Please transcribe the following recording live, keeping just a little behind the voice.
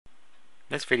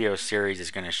This video series is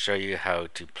going to show you how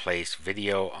to place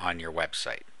video on your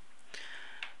website.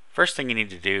 First thing you need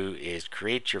to do is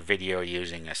create your video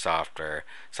using a software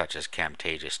such as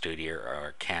Camtasia Studio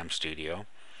or Cam Studio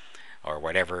or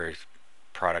whatever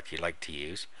product you like to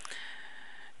use.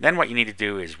 Then what you need to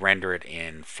do is render it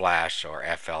in Flash or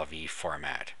FLV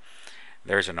format.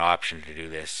 There's an option to do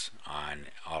this on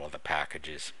all of the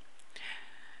packages.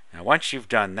 Now once you've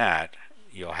done that,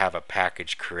 you'll have a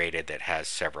package created that has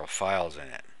several files in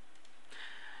it.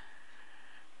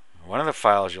 One of the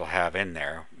files you'll have in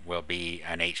there will be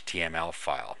an HTML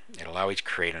file. It'll always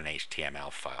create an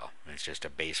HTML file. It's just a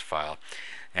base file.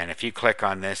 And if you click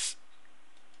on this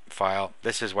file,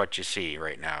 this is what you see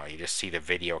right now. You just see the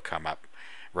video come up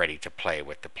ready to play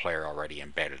with the player already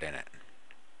embedded in it.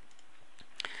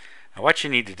 Now what you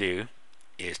need to do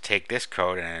is take this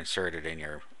code and insert it in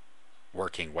your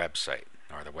working website,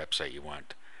 or the website you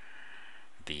want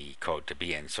the code to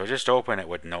be in. So just open it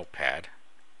with Notepad,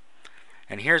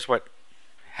 and here's what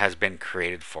has been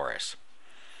created for us.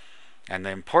 And the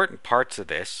important parts of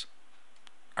this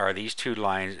are these two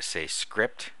lines that say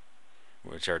script,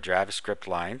 which are JavaScript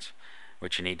lines,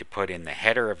 which you need to put in the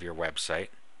header of your website.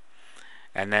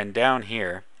 And then down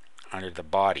here under the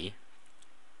body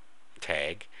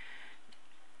tag,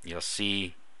 you'll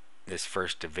see this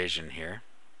first division here.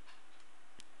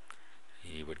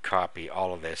 You would copy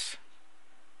all of this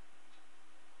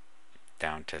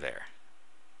down to there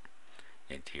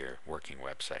into your working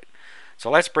website. So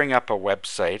let's bring up a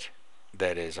website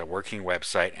that is a working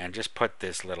website and just put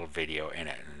this little video in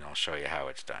it, and I'll show you how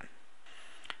it's done.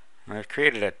 I've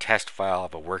created a test file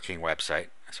of a working website.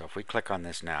 So if we click on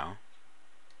this now,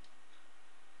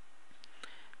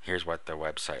 here's what the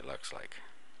website looks like.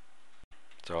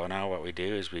 So now what we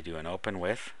do is we do an open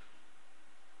with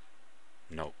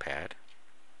Notepad.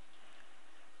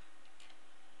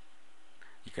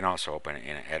 You can also open it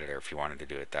in an editor if you wanted to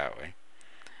do it that way.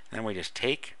 And then we just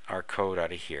take our code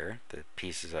out of here, the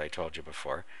pieces that I told you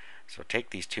before. So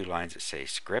take these two lines that say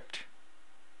script.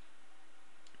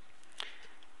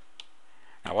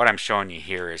 Now what I'm showing you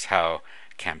here is how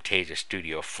Camtasia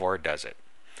Studio 4 does it.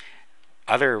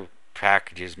 Other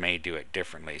packages may do it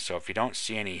differently, so if you don't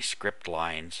see any script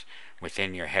lines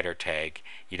within your header tag,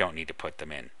 you don't need to put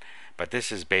them in. But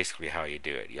this is basically how you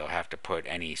do it. You'll have to put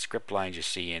any script lines you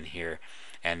see in here,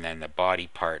 and then the body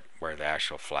part where the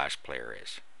actual Flash player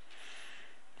is.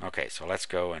 Okay, so let's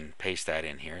go and paste that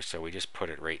in here. So we just put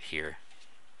it right here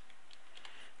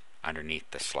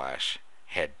underneath the slash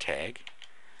head tag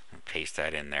and paste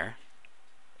that in there.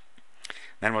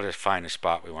 Then we'll just find a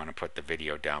spot we want to put the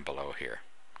video down below here,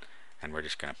 and we're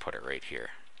just going to put it right here.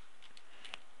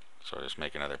 So just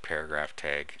make another paragraph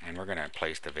tag, and we're going to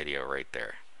place the video right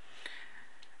there.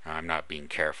 Now, I'm not being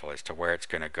careful as to where it's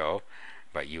going to go,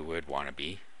 but you would want to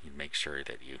be. You'd make sure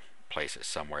that you place it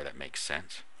somewhere that makes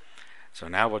sense. So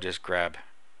now we'll just grab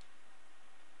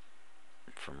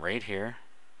from right here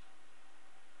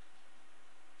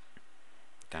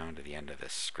down to the end of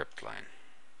this script line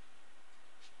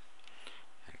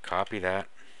and copy that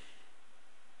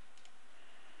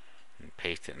and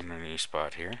paste it in a new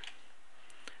spot here.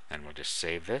 Then we'll just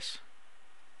save this.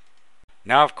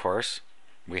 Now of course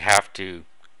we have to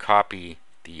copy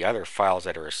the other files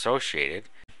that are associated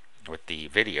with the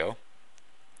video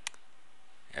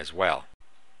as well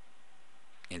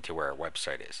into where our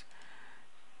website is.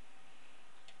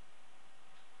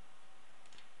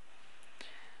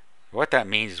 What that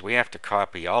means is we have to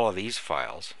copy all of these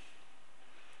files,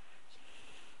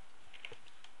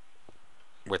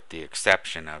 with the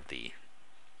exception of the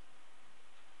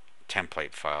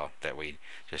template file that we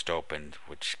just opened,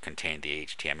 which contained the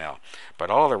HTML.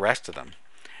 But all the rest of them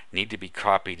need to be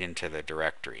copied into the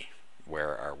directory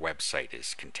where our website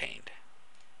is contained.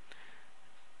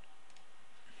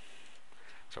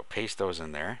 So paste those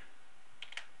in there.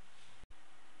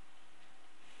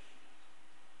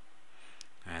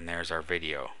 And there's our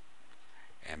video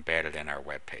embedded in our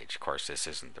web page. Of course, this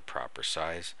isn't the proper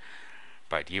size,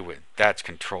 but that's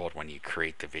controlled when you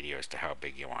create the video as to how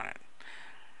big you want it.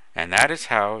 And that is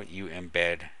how you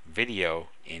embed video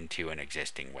into an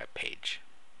existing web page.